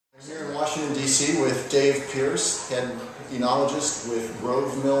Washington, D.C. with Dave Pearce, head enologist with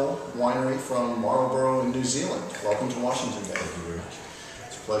Grove Mill Winery from Marlborough in New Zealand. Welcome to Washington, Dave. Thank you very much.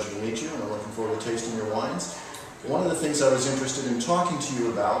 It's a pleasure to meet you, and I'm looking forward to tasting your wines. One of the things I was interested in talking to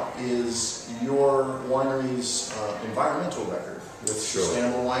you about is your winery's environmental record with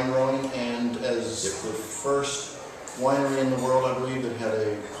sustainable wine growing, and as the first winery in the world, I believe, that had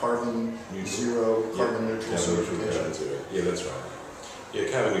a carbon neutral certification. Yeah, that's right. Yeah,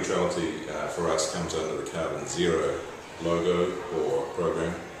 carbon neutrality for us comes under the Carbon Zero logo or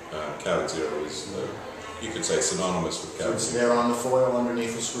program. Carbon Zero is, you could say, synonymous with carbon. So it's there on the foil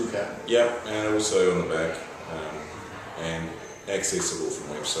underneath the screw cap. Yeah, and also on the back, and accessible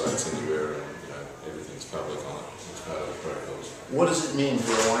from websites anywhere, and everything's public on it. It's part of the protocols. What does it mean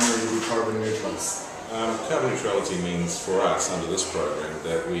for a winery to be carbon neutral? Carbon neutrality means for us under this program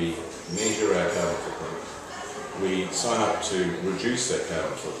that we measure our carbon footprint. We sign up to reduce that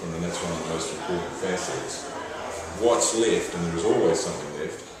carbon footprint, and that's one of the most important facets. What's left, and there is always something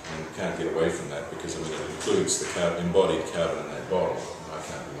left, and you can't get away from that because it includes the embodied carbon in that bottle. I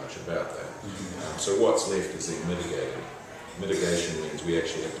can't do much about that. So what's left is then mitigated. Mitigation means we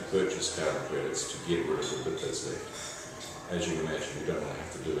actually have to purchase carbon credits to get rid of the bit that's left. As you can imagine, we don't want to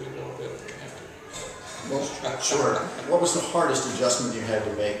have to do any more of that if we have to. Well, sure. What was the hardest adjustment you had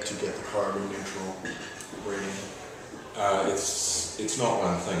to make to get the carbon neutral rating? It's not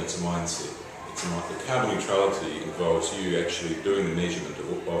one thing, it's a mindset. The carbon neutrality involves you actually doing the measurement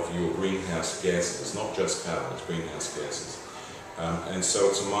of your greenhouse gases, not just carbon, it's greenhouse gases. And so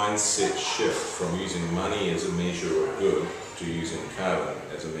it's a mindset shift from using money as a measure of good to using carbon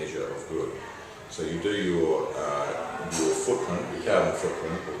as a measure of good. So you do your footprint, your carbon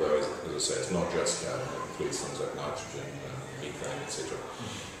footprint, although as I say it's not just carbon, it includes things like nitrogen, methane, etc.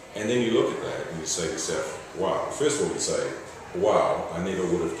 And then you look at that and you say to yourself, wow, first of all you say, wow, I never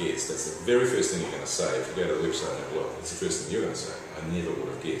would have guessed. That's the very first thing you're going to say. If you go to the website and have a look, it's the first thing you're going to say. I never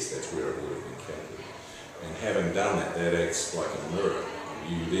would have guessed that's where it would have been calculated. And having done that, that acts like a mirror.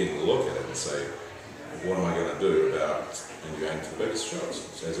 You then look at it and say, what am I going to do about, and you aim for the biggest shots.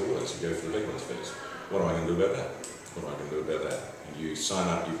 So as always, you go for the big ones first. What am I going to do about that? What am I going to do about that? And you sign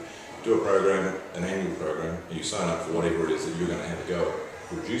up, you do a program, an annual program, and you sign up for whatever it is that you're going to have to go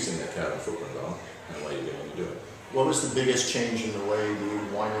reducing that carbon footprint on, and away you go and you do it. What was the biggest change in the way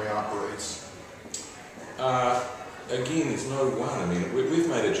the winery operates? Again, there's no one. I mean, we've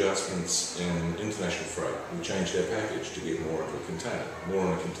made adjustments in international freight. We changed our package to get more into a container. More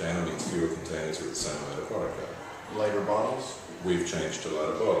in a container means fewer containers with the same amount of product code. Lighter bottles? We've changed to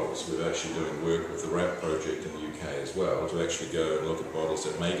lighter bottles. We're actually doing work with the RAP project in the UK as well to actually go and look at bottles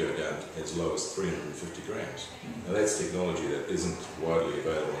that may go down as low as 350 grams. Now that's technology that isn't widely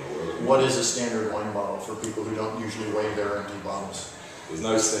available in the world. What is a standard wine bottle for people who don't usually weigh their empty bottles? There's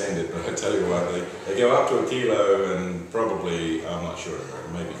no standard, but I tell you what, they go up to a kilo and probably, I'm not sure,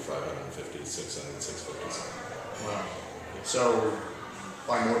 maybe 550, 600, 650 something. Wow. So,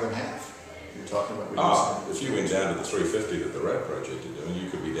 by more than half, you're talking about reducing. If you went down to the 350 that the RAP project are doing, you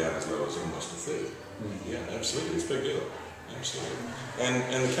could be down as low as almost a third. Yeah, absolutely, it's a big deal. Absolutely.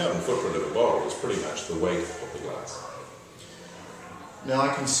 And the carbon footprint of a bottle is pretty much the weight of the glass. Now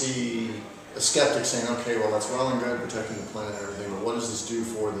I can see a skeptic saying, okay, well that's well and good protecting the planet and everything, but what does this do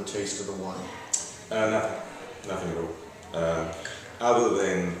for the taste of the wine? Nothing at all. Other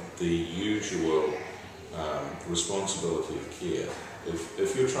than the usual responsibility of care.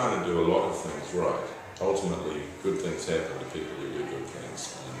 If you're trying to do a lot of things right, ultimately good things happen to people who do good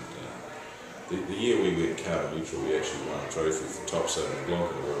things. And the year we went carbon neutral, we actually won a trophy for top Sauvignon Blanc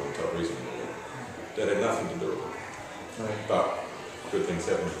in the world and top Riesling in the world. That had nothing to do with it. Right. But good things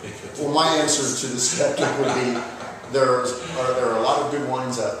happen to people. Well, my answer to the skeptic would be there are a lot of good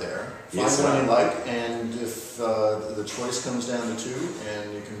wines out there. Find one you like, and if the choice comes down to two,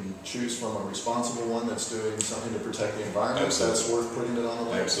 and you can choose from a responsible one that's doing something to protect the environment, that's worth putting it on the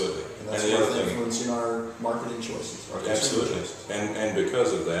label. Absolutely. And that's worth influencing our marketing choices. Absolutely. And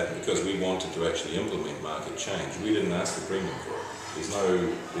because of that, because we wanted to actually implement market change, we didn't ask a premium for it.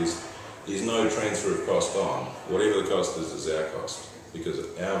 There's no transfer of cost on. Whatever the cost is our cost. Because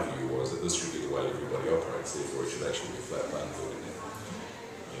our view was that this should be the way everybody operates, therefore it should actually be a flat playing field in there.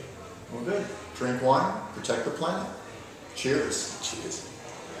 Well, good. Drink wine, protect the planet. Cheers. Cheers.